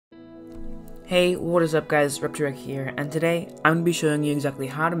Hey, what is up guys, Repterek here, and today I'm going to be showing you exactly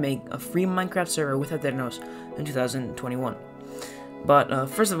how to make a free Minecraft server with Aternos in 2021. But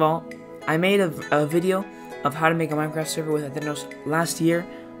first of all, I made a video of how to make a Minecraft server with Aternos last year,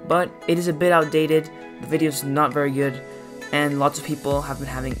 but it is a bit outdated, the video is not very good, and lots of people have been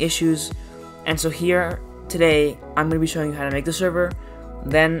having issues. And so here, today, I'm going to be showing you how to make the server.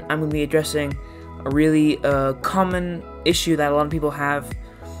 Then I'm going to be addressing a really common issue that a lot of people have,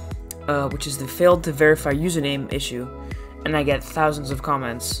 which is the failed to verify username issue, and I get thousands of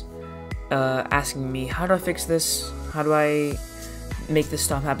comments asking me, how do I fix this? How do I make this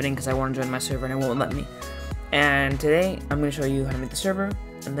stop happening because I want to join my server and it won't let me? And today I'm going to show you how to make the server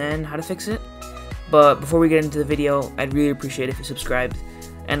and then how to fix it. But before we get into the video, I'd really appreciate if you subscribed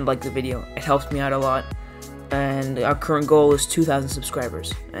and liked the video. It helps me out a lot, and our current goal is 2,000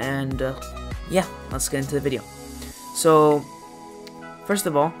 subscribers. And yeah, let's get into the video. So first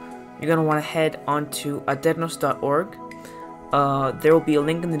of all, you're going to want to head onto aternos.org. There will be a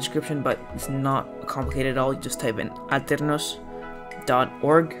link in the description, but it's not complicated at all. You just type in aternos.org.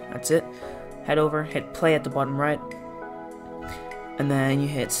 That's it. Head over, hit play at the bottom right, and then you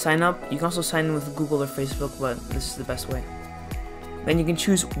hit sign up. You can also sign in with Google or Facebook, but this is the best way. Then you can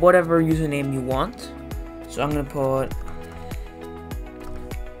choose whatever username you want. So I'm going to put...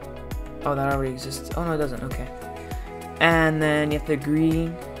 Oh, that already exists. Oh, no, it doesn't. Okay. And then you have to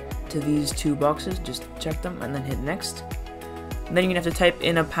agree to these two boxes, just check them and then hit next. And then you're gonna have to type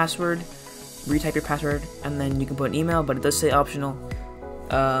in a password, retype your password, and then you can put an email, but it does say optional.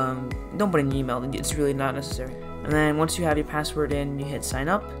 Don't put in your email, it's really not necessary. And then once you have your password in, you hit sign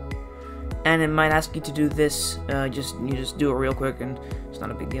up, and it might ask you to do this. You just do it real quick, and it's not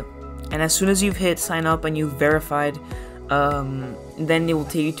a big deal. And as soon as you've hit sign up and you've verified, then it will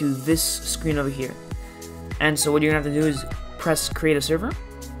take you to this screen over here. And so what you're gonna have to do is press create a server.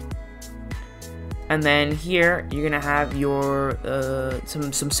 And then here, you're going to have your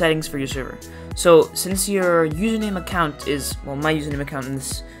some settings for your server. So since your username account is, well, my username account in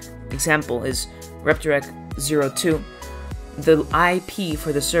this example is Repterek02, the IP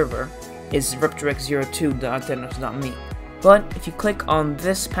for the server is repterek02.aternos.me. But if you click on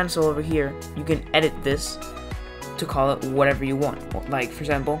this pencil over here, you can edit this to call it whatever you want. Like, for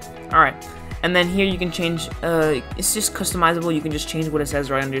example, alright. And then here you can change, it's just customizable. You can just change what it says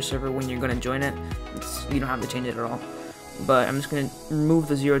right under your server when you're going to join it. You don't have to change it at all. But I'm just going to remove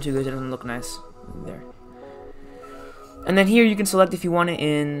the 02 because it doesn't look nice there. And then here you can select if you want it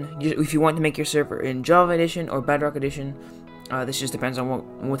if you want to make your server in Java Edition or Bedrock Edition. This just depends on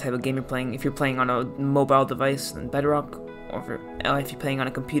what type of game you're playing. If you're playing on a mobile device, then Bedrock. Or if you're playing on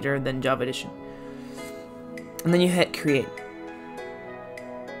a computer, then Java Edition. And then you hit create.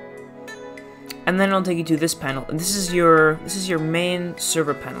 And then it'll take you to this panel, and this is your main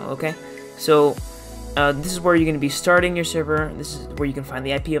server panel. Okay, so this is where you're going to be starting your server. This is where you can find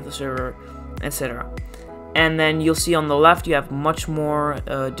the IP of the server, etc. And then you'll see on the left you have much more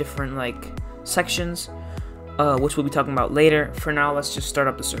different sections, which we'll be talking about later. For now, let's just start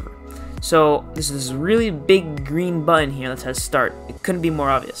up the server. So this is this really big green button here that says start. It couldn't be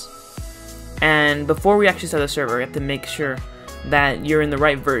more obvious. And before we actually start the server, we have to make sure that you're in the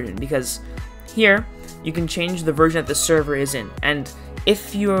right version, because here you can change the version that the server is in, and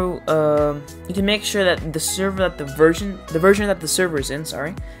if you can make sure that the version that the server is in,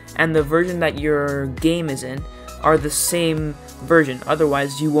 and the version that your game is in are the same version.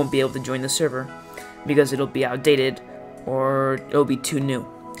 Otherwise, you won't be able to join the server because it'll be outdated or it'll be too new.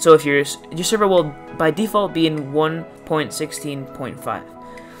 So if your server will by default be in 1.16.5.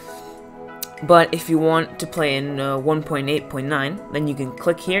 But if you want to play in 1.8.9, then you can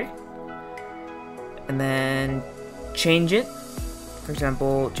click here and then change it. For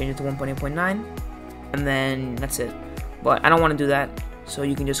example, change it to 1.8.9, and then that's it. But I don't want to do that, so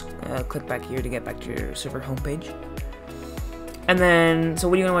you can just click back here to get back to your server homepage. And then, so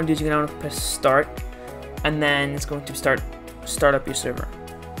what you're going to want to do is you're going to want to press start, and then it's going to start up your server.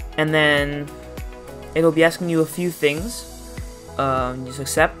 And then it'll be asking you a few things. Just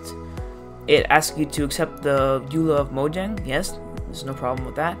accept. It asks you to accept the EULA of Mojang. Yes, there's no problem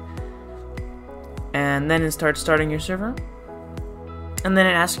with that. And then it starts starting your server, and then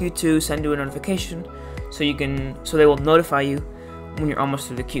it asks you to send you a notification, so they will notify you when you're almost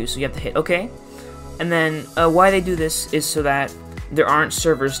through the queue. So you have to hit OK. And then why they do this is so that there aren't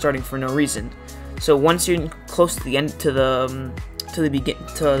servers starting for no reason. So once you're close to the end, to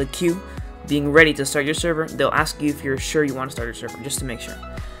the queue, being ready to start your server, they'll ask you if you're sure you want to start your server, just to make sure.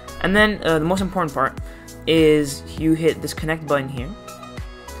 And then the most important part is you hit this connect button here.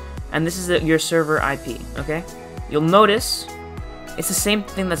 And this is your server IP, okay? You'll notice it's the same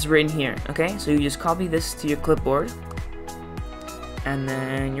thing that's written here, okay? So you just copy this to your clipboard, and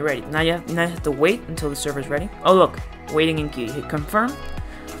then you're ready. Now you have to wait until the server's ready. Oh look, waiting in queue. You hit confirm.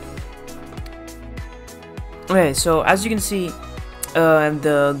 Okay, so as you can see,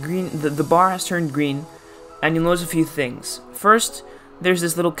 the bar has turned green, and you'll notice a few things. First, there's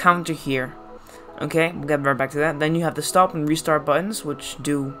this little counter here. Okay, we'll get right back to that. Then you have the stop and restart buttons, which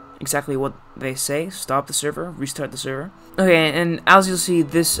do exactly what they say. Stop the server, restart the server. Okay, and as you'll see,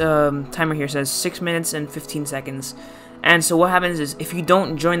 this timer here says 6 minutes and 15 seconds. And so what happens is, if you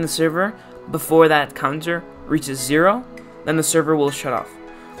don't join the server before that counter reaches 0, then the server will shut off.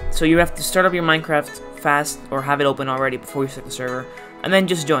 So you have to start up your Minecraft fast, or have it open already before you start the server, and then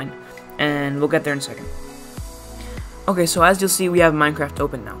just join. And we'll get there in a second. Okay, so as you'll see, we have Minecraft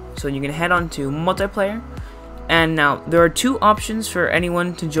open now. So you can head on to multiplayer, and now there are two options for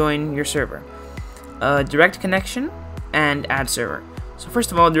anyone to join your server: direct connection and add server. So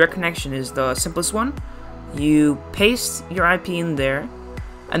first of all, direct connection is the simplest one. You paste your IP in there,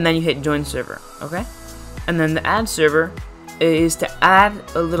 and then you hit join server, okay? And then the add server is to add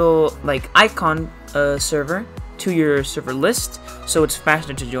a little like icon server to your server list, so it's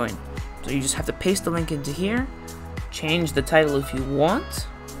faster to join. So you just have to paste the link into here, change the title if you want,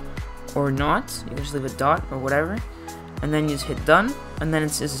 or not. You can just leave a dot or whatever, and then you just hit done, and then it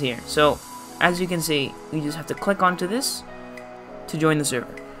says here. So as you can see, you just have to click onto this to join the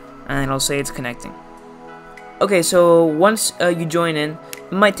server, and it'll say it's connecting. Okay, so once you join in,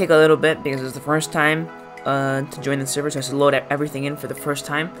 it might take a little bit because it's the first time to join the server, so it has to load everything in for the first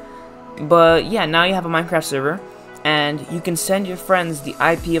time. But yeah, now you have a Minecraft server, and you can send your friends the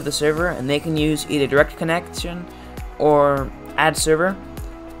IP of the server, and they can use either direct connection or add server.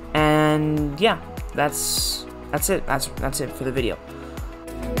 And yeah, that's it. That's it for the video.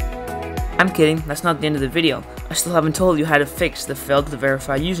 I'm kidding, that's not the end of the video. I still haven't told you how to fix the failed to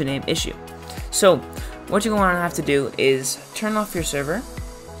verify username issue. So what you're going to have to do is turn off your server.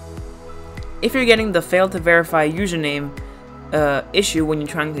 If you're getting the failed to verify username issue when you're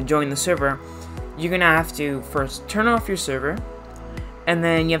trying to join the server, you're going to have to first turn off your server, and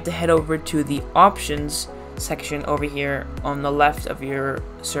then you have to head over to the options section over here on the left of your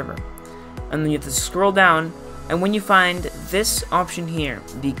server, and then you have to scroll down, and when you find this option here,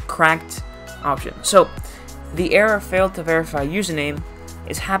 the cracked option. So the error failed to verify username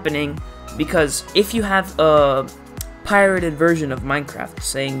is happening because if you have a pirated version of Minecraft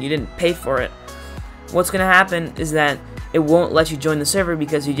saying you didn't pay for it, what's gonna happen is that it won't let you join the server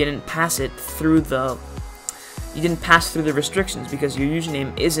because you didn't pass through the restrictions, because your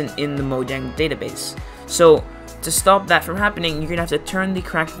username isn't in the Mojang database. So to stop that from happening, you're gonna have to turn the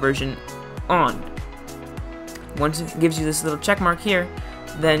cracked version on. Once it gives you this little check mark here,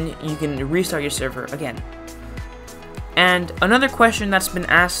 then you can restart your server again. And another question that's been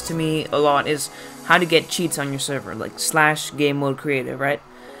asked to me a lot is how to get cheats on your server, like /game-mode-creative, right?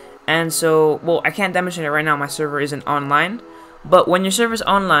 And so, well, I can't demonstrate it right now, my server isn't online, but when your server's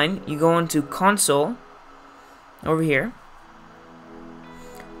online, you go into console, over here,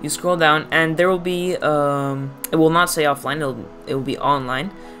 you scroll down, and there will be, it will not say offline, it will be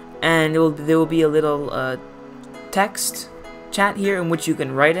online, and there will be a little text chat here in which you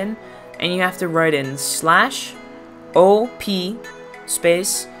can write in, and you have to write in /OP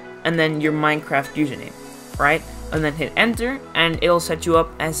space and then your Minecraft username, right? And then hit enter, and it'll set you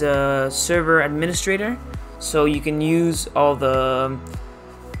up as a server administrator, so you can use all the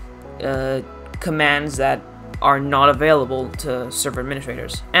commands that are not available to server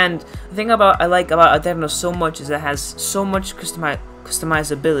administrators. And the thing I like about Aternos so much is that it has so much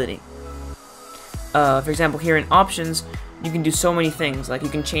customizability. For example, here in options, you can do so many things. Like you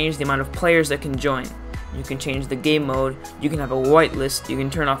can change the amount of players that can join. You can change the game mode. You can have a whitelist. You can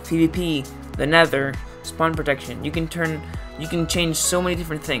turn off PvP, the Nether, spawn protection. You can change so many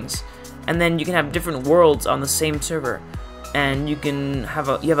different things. And then you can have different worlds on the same server. And you have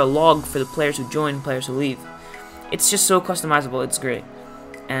a log for the players who join, players who leave. It's just so customizable. It's great.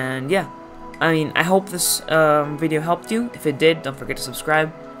 And yeah, I mean, I hope this video helped you. If it did, don't forget to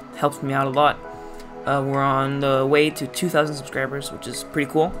subscribe. It helps me out a lot. We're on the way to 2,000 subscribers, which is pretty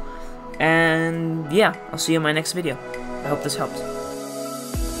cool. And yeah, I'll see you in my next video. I hope this helped.